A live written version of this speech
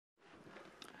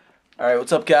Alright,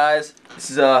 what's up guys? This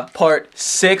is part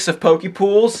 6 of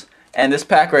Pokepools, and this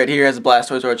pack right here has a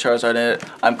Blastoise or a Charizard in it.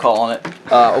 I'm calling it.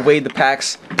 I weighed the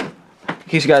packs. In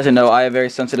case you guys didn't know, I have very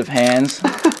sensitive hands,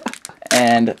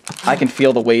 and I can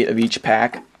feel the weight of each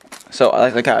pack. So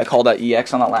like I called that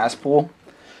EX on that last pool.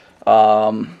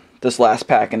 This last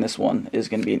pack and this one is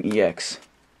going to be an EX.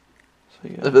 So,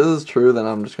 yeah. If this is true, then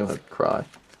I'm just going to cry.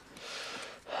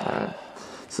 Alright.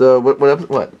 So,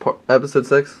 what? Episode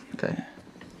 6? Okay.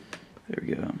 There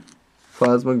we go.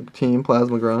 Plasma Team,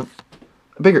 Plasma Grunt.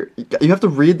 Bigger. You have to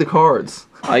read the cards.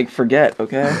 I forget,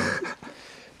 okay?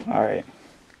 Alright.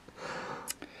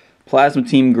 Plasma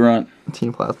Team Grunt.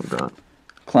 Team Plasma Grunt.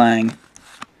 Clang.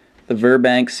 The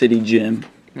Burbank City Gym.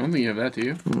 I don't think you have that, do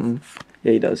you? Mm-hmm.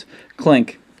 Yeah, he does.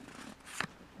 Clink.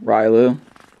 Rylu.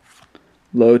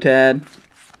 Lotad.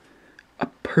 A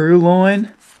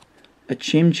Purloin. A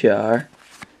Chimchar.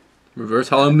 Reverse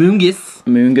Hollow Moongus.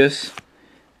 Moongus.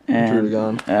 And we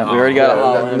already got a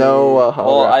hollow. No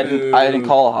hollow. Well, I didn't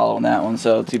call a hollow on that one,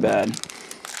 so too bad.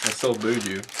 I still booed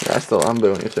you. Yeah, I'm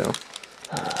booing you too.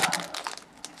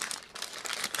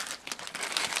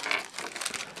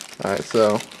 Alright,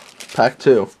 so pack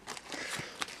 2.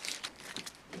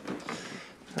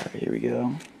 Alright, here we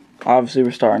go. Obviously,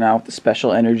 we're starting out with the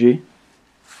Special Energy,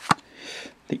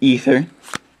 the Ether,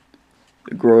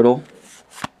 the Grotle,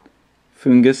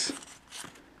 Fungus,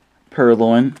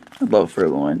 Purloin. I love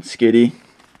Purloin. Skitty,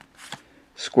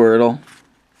 Squirtle,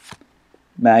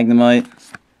 Magnemite,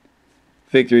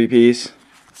 Victory Piece.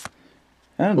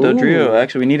 Oh, Dodrio.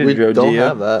 Actually, we needed a Dodrio. We don't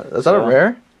have that. Is that a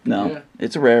rare? No, Yeah.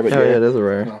 it's a rare, but yeah, it is a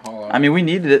rare. I mean, we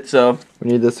needed it, so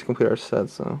We need this to complete our set,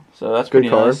 so that's good pretty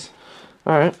card. nice.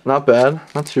 Alright, not bad.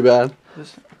 Not too bad.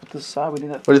 Just put this aside. We need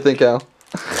that. What do you think, Al?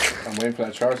 I'm waiting for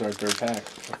that Charizard third pack.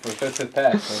 For the fifth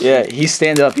pack. So Yeah, he's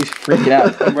standing up. He's freaking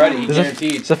out. I'm ready, It's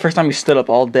guaranteed. the first time he stood up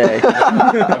all day.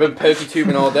 I've been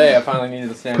Poketubing all day. I finally needed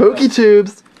to stand up.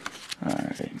 Poketubes!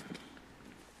 Alright.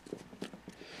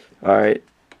 Alright.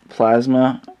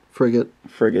 Plasma. Frigate.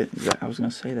 I was going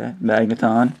to say that.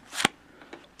 Magneton.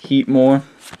 Heatmore.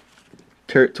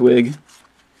 Turtwig.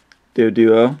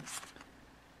 Doduo.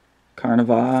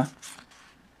 Carnivore.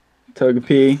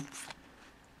 Togepi.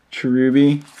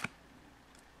 Cherubi.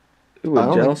 Ooh, a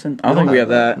Jellicent. I don't think we have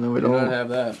that. No, we We don't don't. have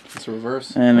that. It's a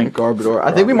reverse. And And Garbodor.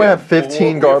 I think we might have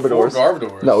 15 Four Garbodors.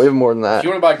 Garbodors. No, we have more than If that. you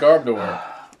want to buy Garbodor,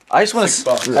 I just want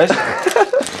 $6.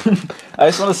 to. I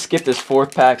just want to skip this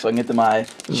 4th pack so I can get to my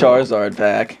Charizard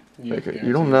pack. Baker,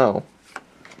 you don't know.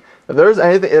 If there's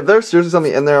seriously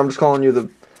something in there, I'm just calling you the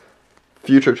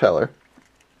future teller.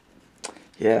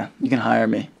 Yeah, you can hire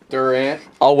me. Durant.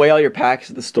 I'll weigh all your packs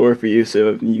at the store for you,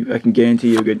 so I can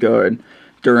guarantee you a good card.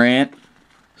 Durant,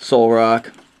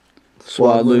 Solrock,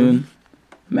 Swadloon,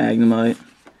 Magnemite,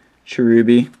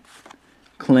 Cherubi,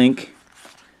 Clink,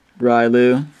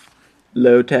 Rylu,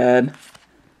 Lotad,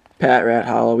 Patrat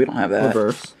Hollow. We don't have that.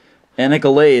 Reverse. And a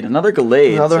Gallade. Another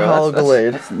Gallade. Another so hollow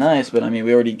Gallade. That's nice, but I mean,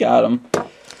 we already got them.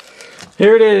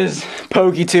 Here it is,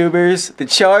 Poketubers. The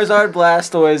Charizard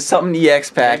Blastoise, something EX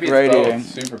pack Maybe right it's here.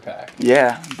 both. Super pack.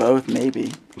 Yeah, both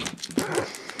maybe.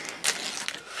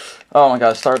 Oh my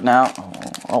god, starting out. Oh,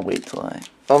 I'll wait till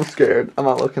I'm scared. I'm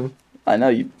not looking. I know,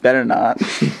 you better not.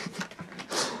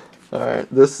 Alright,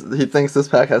 he thinks this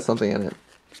pack has something in it.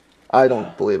 I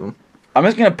don't believe him. I'm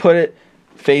just gonna put it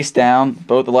face down,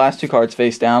 both the last 2 cards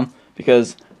face down,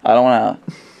 because I don't wanna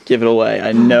give it away.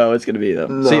 I know it's gonna be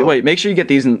them. No. See, wait, make sure you get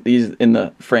these in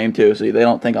the frame too, so they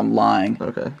don't think I'm lying.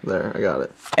 Okay, there, I got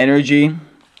it. Energy,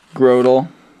 Grotle,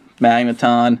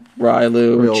 Magneton,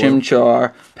 Rylu, Real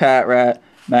Chimchar, Patrat,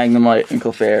 Magnemite, and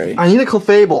Clefairy. I need a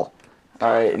Clefable.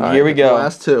 Alright, and All here right, we go. The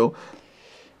last 2.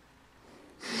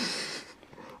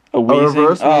 A Weezing.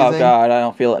 reverse Oh Weezing. god, I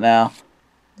don't feel it now.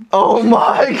 Oh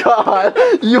my god!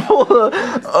 You pulled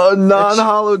a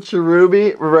non-hollow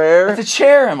Cherubi, rare. It's a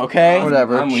Cherim, okay?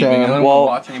 Whatever. I'm leaving. Cham. I don't Well,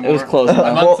 want to watch anymore. it was close enough.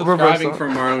 I'm Well, unsubscribing reverse-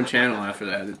 from our own channel after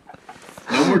that.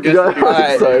 No more You guest got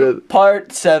appearances. excited. Part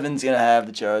 7's gonna have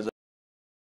the Charizard.